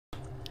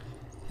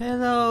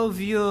Hello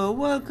viewer,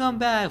 welcome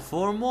back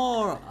for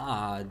more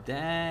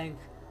dang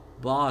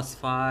boss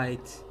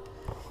fight.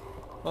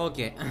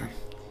 Okay,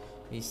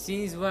 it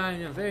seems we're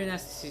in a very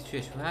nasty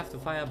situation. We have to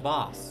fight a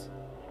boss.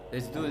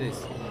 Let's do this.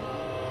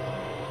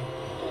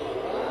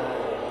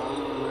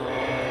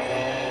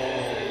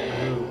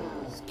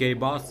 Scary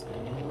boss.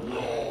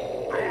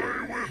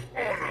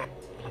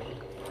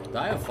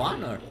 Die of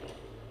honor.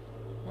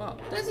 Wow,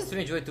 that's a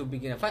strange way to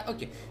begin a fight.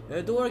 Okay,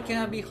 the door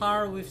cannot be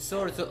hard with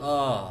swords.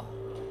 Oh.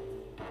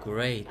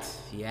 Great,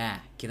 yeah,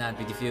 cannot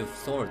be defeated with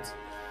swords.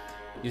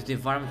 Use the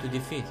environment to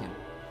defeat him.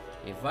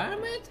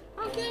 Environment?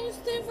 How can I use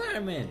the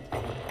environment?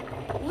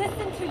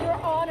 Listen to your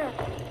honor.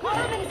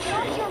 Armin is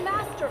not your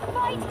master.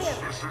 Fight him.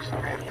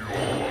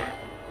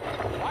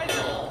 Fight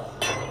him.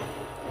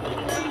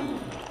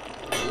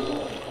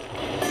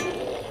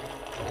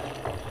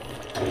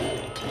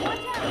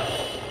 Watch out.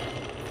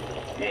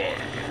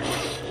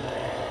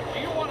 Do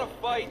you want to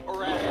fight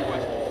or ask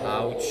questions?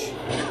 Ouch.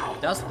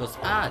 That's close.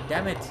 Ah,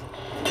 damn it.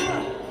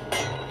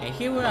 And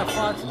here where I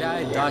thought that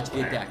I dodged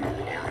the attack.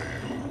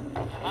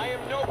 I am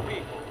no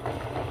people.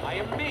 I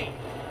am me.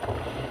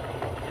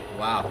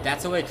 Wow,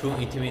 that's a way to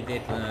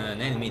intimidate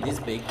an enemy this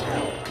big.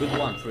 Good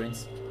one,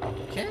 Prince.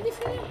 Can I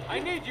defeat him? I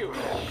need you.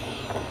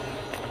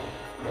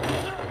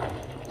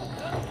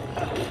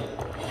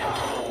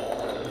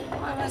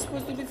 How am I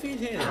supposed to defeat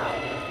him?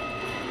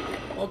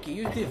 Okay,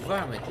 use the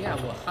environment. Yeah,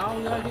 well, how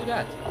do I do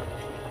that?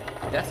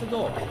 That's the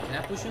door. Can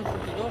I push him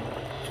through the door?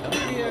 Come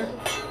here.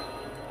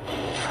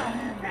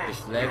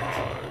 Deflect.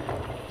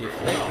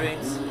 Deflect,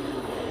 Prince.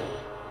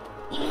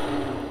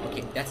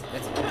 Okay, that's it.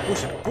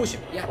 Push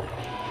him. Yeah.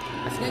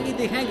 I think I get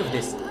the hang of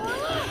this.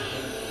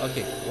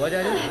 Okay, what do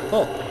I do?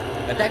 Oh,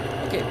 attack.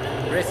 Okay,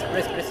 press it.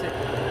 Many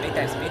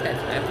times. I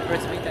have to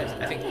press it many times.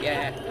 I think,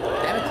 yeah.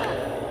 Damn it.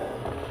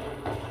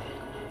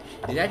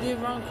 Did I do it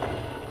wrong?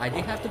 I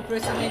didn't have to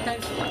press it many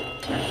times.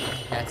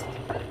 That's it.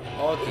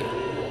 Okay,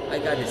 I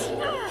got this.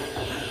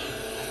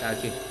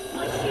 Okay.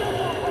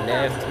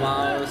 Left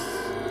mouse.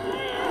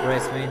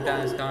 Press many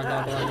times. Come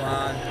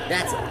on.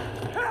 That's it.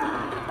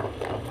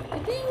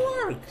 It didn't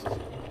work.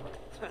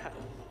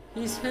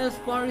 His health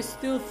bar is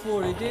still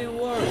full. It didn't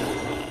work.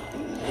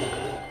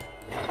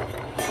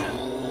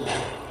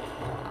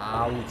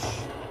 Ouch.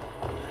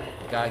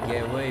 Gotta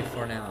get away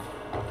for now.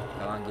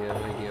 Come on, get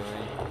away.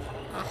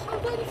 How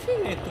do I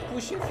defeat it? To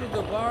push him through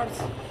the bars?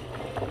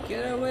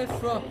 Get away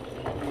from...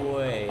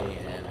 Wait a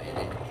minute.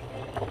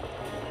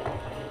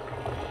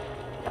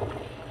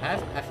 I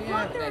think I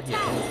have an idea.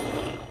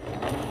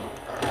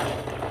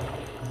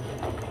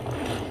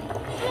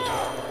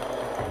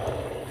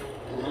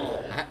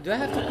 Do I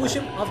have to push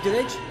him off the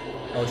ledge?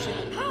 Oh shit.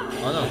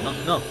 Oh no.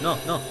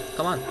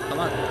 Come on. Do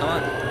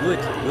it.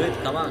 Come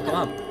on.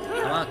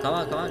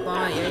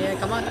 Yeah,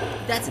 come on.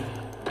 That's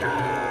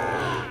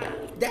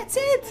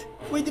it.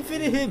 We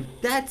defeated him.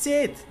 That's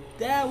it.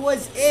 That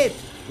was it.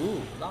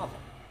 Ooh, lava.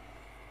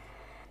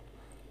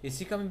 Is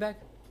he coming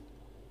back?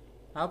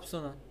 I hope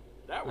so not.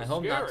 That was I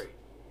hope scary. not.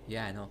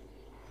 Yeah, I know.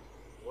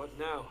 What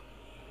now?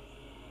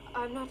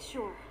 I'm not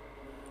sure.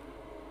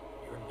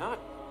 You're not.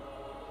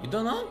 You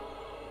don't know?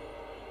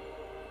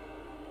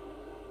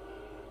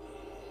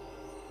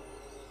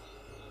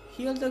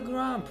 Heal the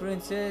ground,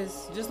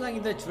 princess. Just like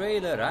in the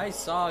trailer, I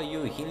saw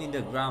you healing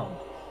the ground.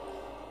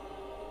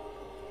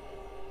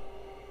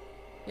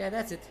 Yeah,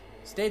 that's it.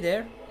 Stay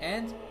there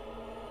and...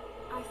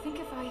 I think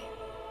if I...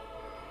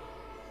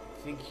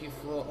 Think you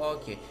for...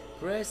 Okay.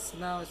 Press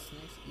mouse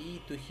E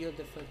to heal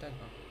the full attack.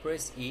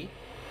 Press E.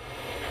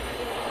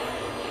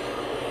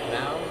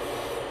 Mouse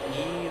E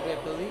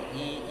rapidly.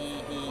 E.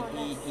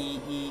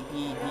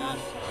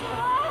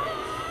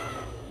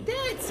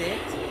 That's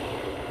it.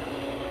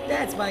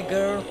 That's my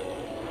girl.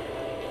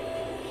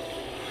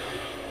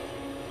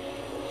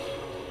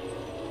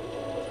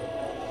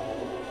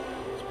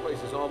 This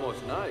place is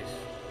almost nice.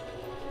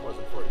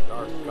 Wasn't for a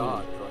dark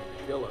god trying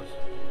to kill us.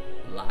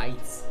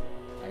 Lights.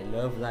 I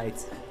love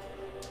lights.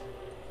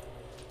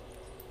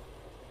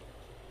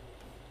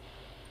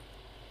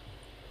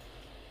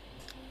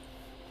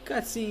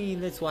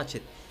 Cutscene. Let's watch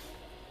it.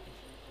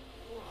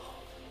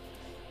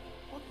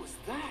 What was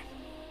that?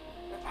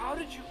 How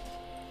did you...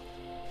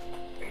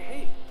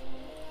 Hey,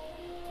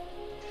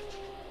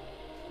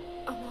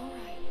 I'm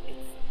alright.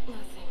 It's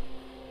nothing.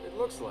 it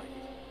looks like it.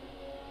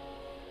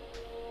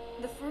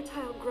 The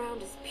fertile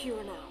ground is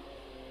pure now.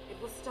 It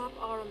will stop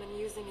Ahriman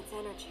using its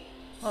energy.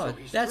 Oh, So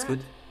he's that's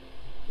trapped. good.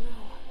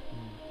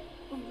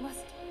 No. We must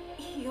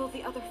heal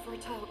the other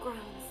fertile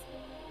grounds.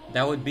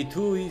 That would be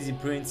too easy,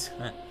 Prince.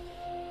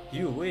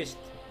 You wished.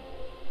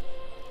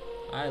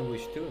 I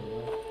wish too.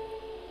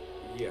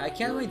 Yeah, I can't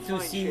you're in wait to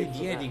fine see shape for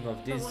the that. ending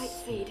of The this light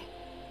seed.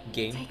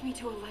 game. Take me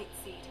to a light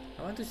seed.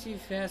 I want to see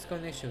if it has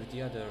connection with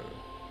the other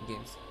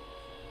games.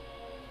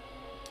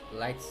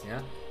 Lights,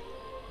 yeah?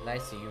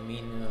 Lights, you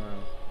mean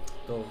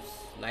those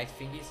light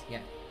thingies? Yeah.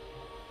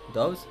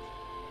 Those?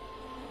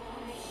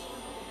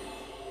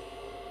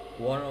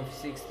 1 of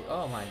 60.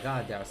 Oh my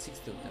god, there are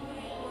 60 of them.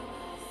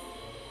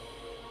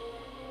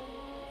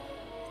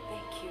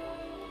 Thank you.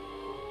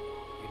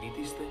 You need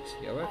these things?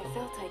 You're I welcome.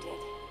 felt I did.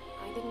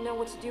 I didn't know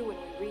what to do when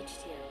we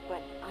reached here,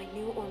 but I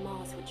knew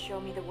Ormaz would show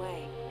me the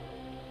way.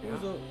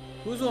 Who's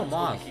Let's hope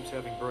Ormaz? he keeps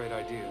having bright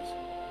ideas.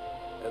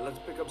 Let's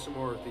pick up some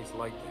more of these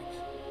light things.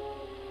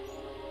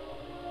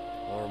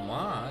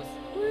 Ormaz?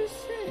 Who is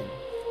he?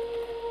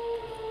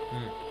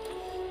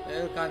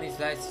 Look on these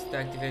lights to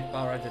activate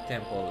power at the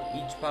temple.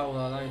 Each power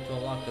will allow you to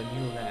unlock a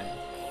new land.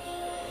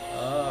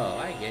 Oh,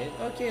 I get it.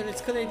 Okay,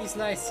 let's collect these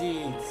light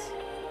seeds.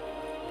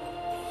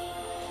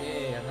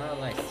 Okay,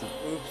 another light seed.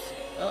 Oops.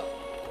 Oh.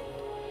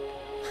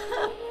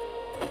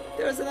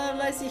 There's another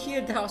light seed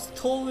here that was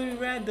totally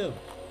random.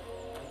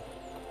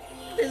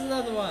 There's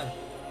another one.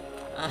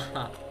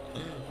 Aha.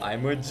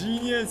 I'm a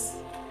genius.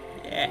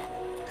 Yeah.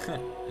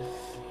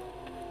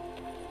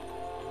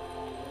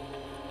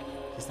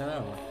 Here's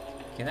another one.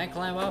 Can I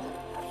climb up?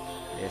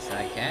 Yes,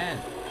 I can.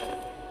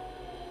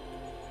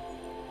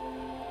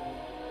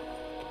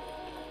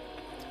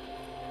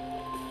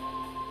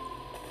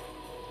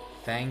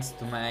 Thanks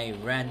to my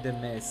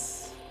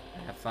randomness,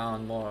 I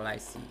found more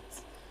light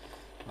seeds.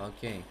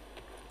 Okay.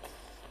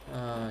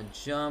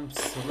 Jump,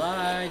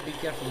 slide, be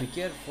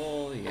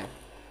careful, yeah.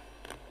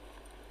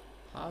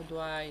 How do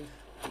I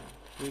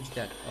reach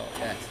that? Oh,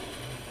 that's it.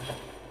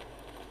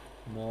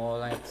 More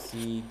light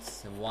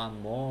seeds,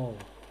 one more.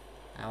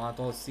 I want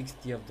all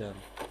 60 of them.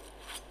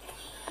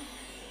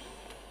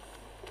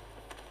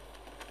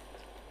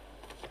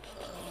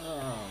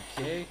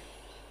 Okay.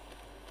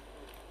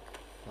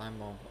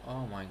 Climb on.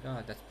 Oh my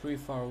god, that's pretty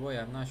far away.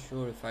 I'm not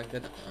sure if I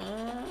got.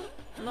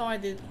 No, I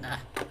did.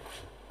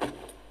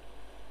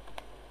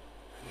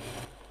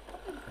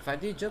 If I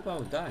did jump, I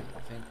would die,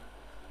 I think.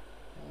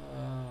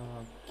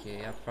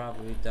 Okay, I'll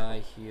probably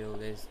die here.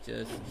 Let's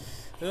just.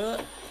 No,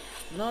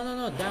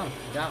 down.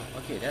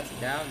 Okay, that's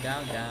down.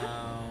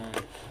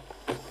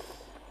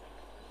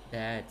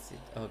 That's it.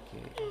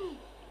 Okay.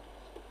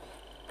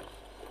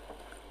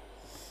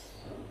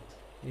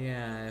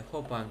 Yeah, I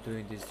hope I'm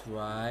doing this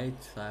right.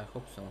 I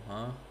hope so,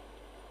 huh?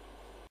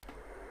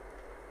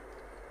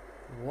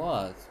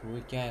 What?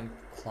 We can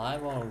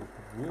climb on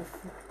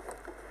roof?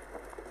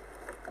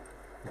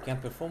 We can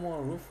perform on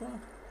a roof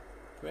run?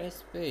 Press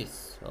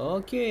space.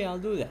 Okay, I'll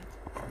do that.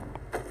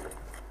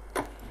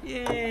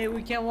 Yay,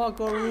 we can walk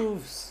on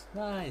roofs.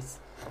 Nice.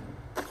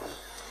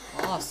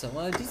 Awesome.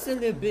 Well, this is a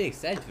little bit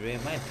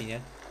exaggerated in my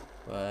opinion.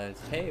 But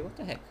hey, what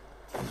the heck?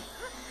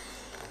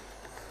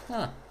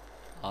 Huh.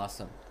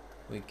 Awesome.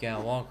 We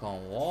can walk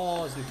on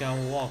walls, we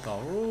can walk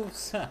on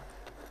roofs.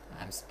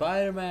 I'm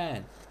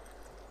Spider-Man.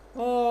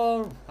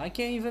 Or I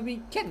can even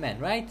be Catman,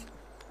 right?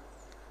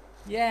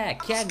 Yeah,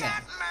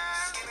 Catman.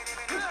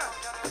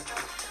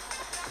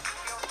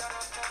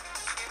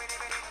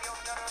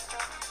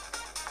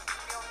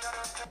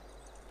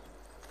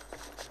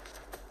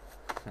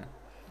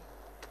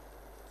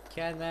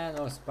 Catman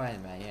or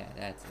Spider-Man, yeah,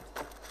 that's it.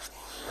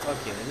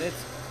 Okay,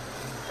 let's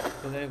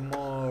collect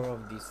more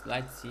of these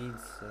light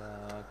seeds.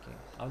 Okay,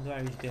 how do I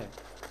reach there?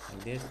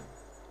 Like this?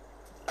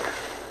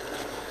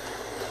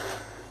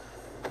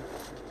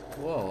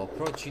 Whoa,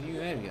 approach a new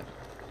area.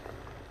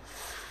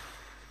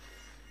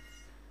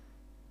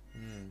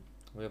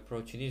 We're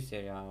approaching this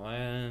area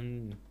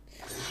and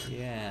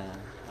yeah,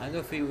 I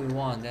don't think we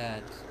want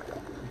that.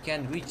 We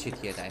can't reach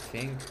it yet, I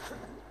think.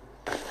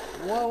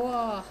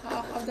 Whoa,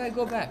 how do I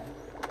go back?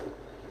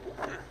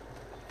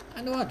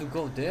 I don't want to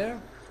go there.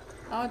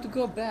 I want to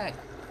go back.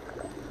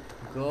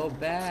 Go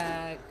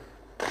back.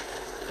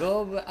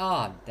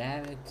 Oh,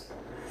 damn it.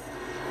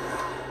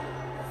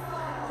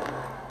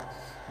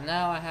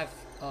 Now I have.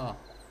 Oh,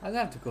 I don't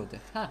have to go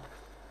there. Huh.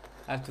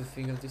 I have to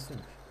think of this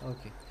thing.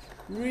 Okay.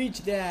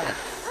 Reach that.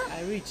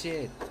 I reach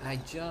it. I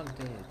jumped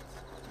it.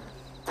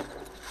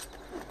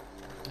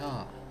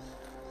 Oh.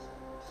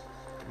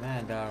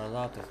 Man, there are a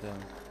lot of them.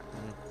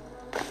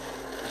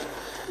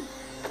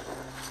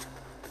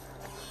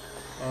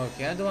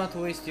 Okay, I don't want to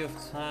waste your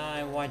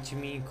time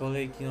watching me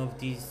collecting of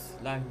these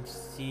life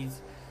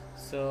seeds,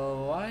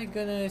 so I'm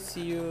gonna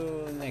see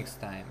you next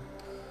time.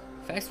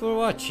 Thanks for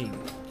watching.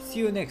 See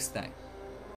you next time.